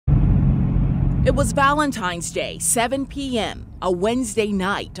It was Valentine's Day, 7 p.m., a Wednesday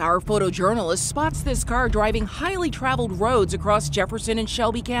night. Our photojournalist spots this car driving highly traveled roads across Jefferson and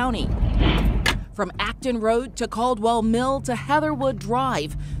Shelby County. From Acton Road to Caldwell Mill to Heatherwood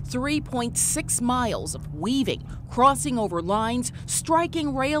Drive, 3.6 miles of weaving, crossing over lines,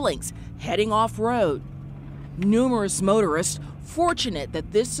 striking railings, heading off-road. Numerous motorists fortunate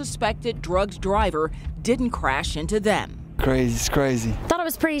that this suspected drugged driver didn't crash into them. Crazy, it's crazy. Thought it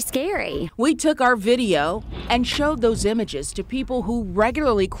was pretty scary. We took our video and showed those images to people who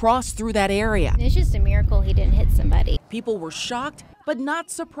regularly cross through that area. It's just a miracle he didn't hit somebody. People were shocked, but not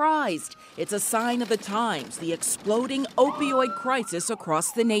surprised. It's a sign of the times, the exploding opioid crisis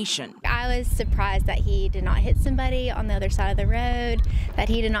across the nation. I was surprised that he did not hit somebody on the other side of the road, that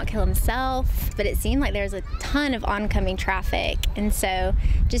he did not kill himself, but it seemed like there was a ton of oncoming traffic. And so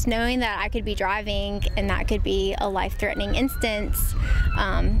just knowing that I could be driving and that could be a life-threatening instance,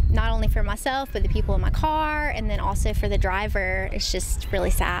 not only for myself, but the people in my car, and then also for the driver, it's just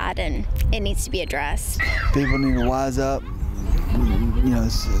really sad and it needs to be addressed. People need to wise up,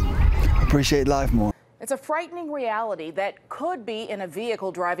 appreciate life more. It's a frightening reality that could be in a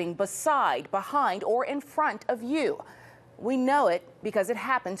vehicle driving beside, behind, or in front of you. We know it because it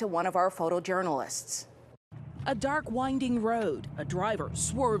happened to one of our photojournalists. A dark, winding road. A driver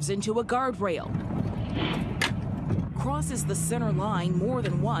swerves into a guardrail, crosses the center line more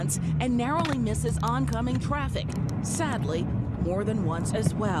than once, and narrowly misses oncoming traffic. Sadly, more than once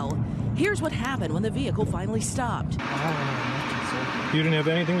as well. Here's what happened when the vehicle finally stopped. You didn't have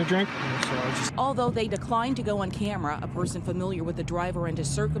anything to drink? Although they declined to go on camera, a person familiar with the driver and his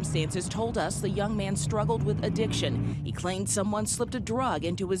circumstances told us the young man struggled with addiction. He claimed someone slipped a drug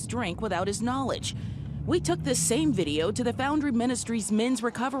into his drink without his knowledge. We took this same video to the Foundry Ministries Men's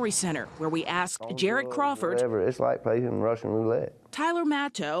Recovery Center, where we asked Jared Crawford. It's like playing Russian roulette. Tyler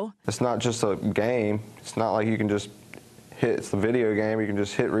Matto. It's not just a game. It's not like you can just hit, it's the video game, you can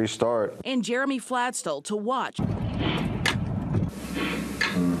just hit restart. And Jeremy Fladstall to watch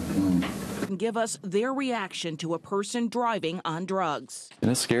and give us their reaction to a person driving on drugs. And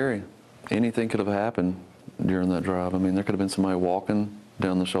it's scary. Anything could have happened during that drive. I mean, there could have been somebody walking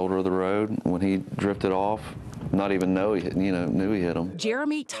down the shoulder of the road when he drifted off, not even knew he hit him.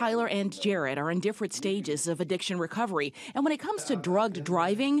 Jeremy, Tyler, and Jared are in different stages of addiction recovery, and when it comes to drugged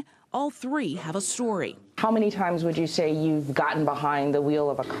driving, all three have a story. How many times would you say you've gotten behind the wheel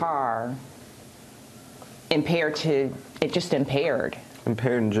of a car impaired to it just impaired?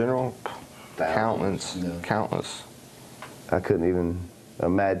 Impaired in general? Countless. Yeah. Countless. I couldn't even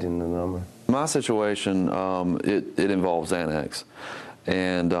imagine the number. My situation, it involves Xanax,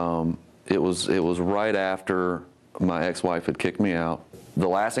 and it was right after my ex-wife had kicked me out. The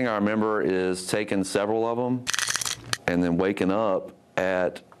last thing I remember is taking several of them and then waking up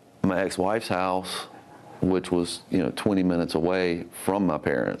at my ex-wife's house, which was 20 minutes away from my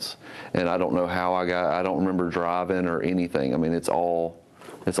parents, and I don't know how I don't remember driving or anything. I mean, it's all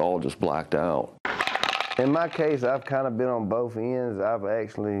just blacked out. In my case, I've kind of been on both ends. I've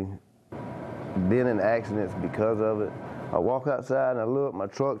actually been in accidents because of it. I walk outside and I look, my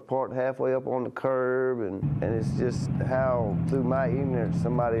truck's parked halfway up on the curb, and it's just how, through my ignorance,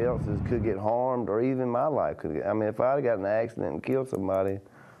 somebody else's could get harmed, or even my life could get. I mean, if I'd have got in an accident and killed somebody,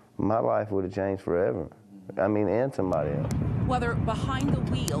 my life would have changed forever. I mean, and somebody else. Whether behind the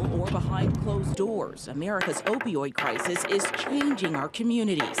wheel or behind closed doors, America's opioid crisis is changing our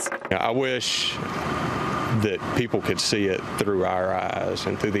communities. I wish that people could see it through our eyes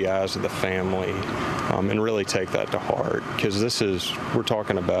and through the eyes of the family, and really take that to heart, because we're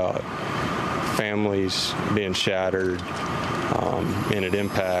talking about families being shattered, and it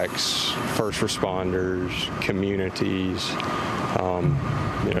impacts first responders, communities.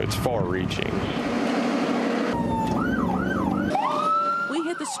 It's far-reaching. We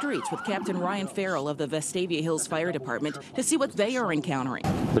hit the streets with Captain Ryan Farrell of the Vestavia Hills Fire Department to see what they are encountering.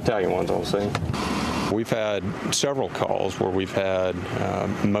 Battalion 1's on scene. We've had several calls where we've had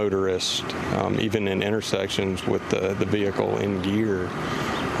motorists, even in intersections with the vehicle in gear,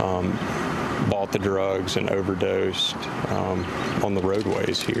 bought the drugs and overdosed on the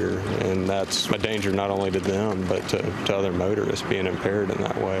roadways here. And that's a danger not only to them, but to other motorists being impaired in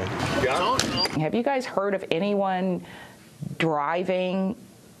that way. Have you guys heard of anyone driving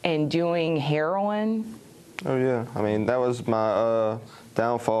and doing heroin? Oh yeah, I mean, that was my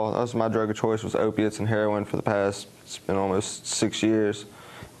downfall. That was my drug of choice, was opiates and heroin for the past, it's been almost 6 years.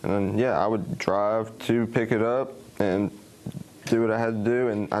 And then, yeah, I would drive to pick it up and do what I had to do,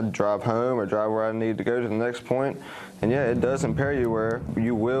 and I'd drive home or drive where I needed to go to the next point, And yeah, it does impair you where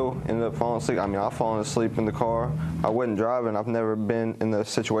you will end up falling asleep. I mean, I've fallen asleep in the car. I wasn't driving. I've never been in the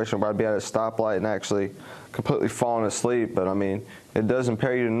situation where I'd be at a stoplight and actually completely falling asleep. But I mean, it does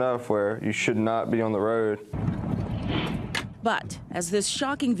impair you enough where you should not be on the road. But as this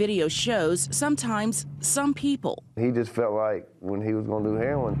shocking video shows, sometimes some people He just felt like when he was going to do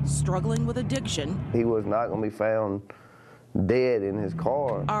heroin, struggling with addiction he was not going to be found dead in his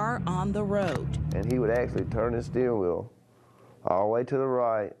car. are on the road. And he would actually turn his steering wheel all the way to the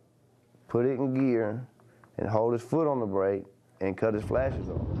right, put it in gear, and hold his foot on the brake and cut his flashes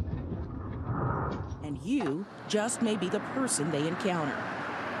off. And you just may be the person they encounter.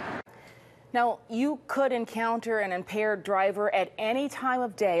 Now, you could encounter an impaired driver at any time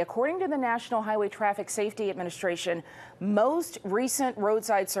of day. According to the National Highway Traffic Safety Administration, most recent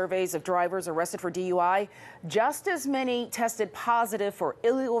roadside surveys of drivers arrested for DUI, just as many tested positive for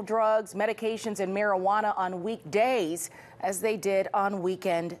illegal drugs, medications, and marijuana on weekdays as they did on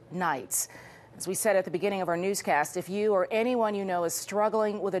weekend nights. As we said at the beginning of our newscast, if you or anyone you know is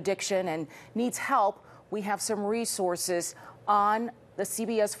struggling with addiction and needs help, we have some resources on the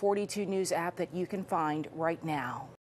CBS42 News app that you can find right now.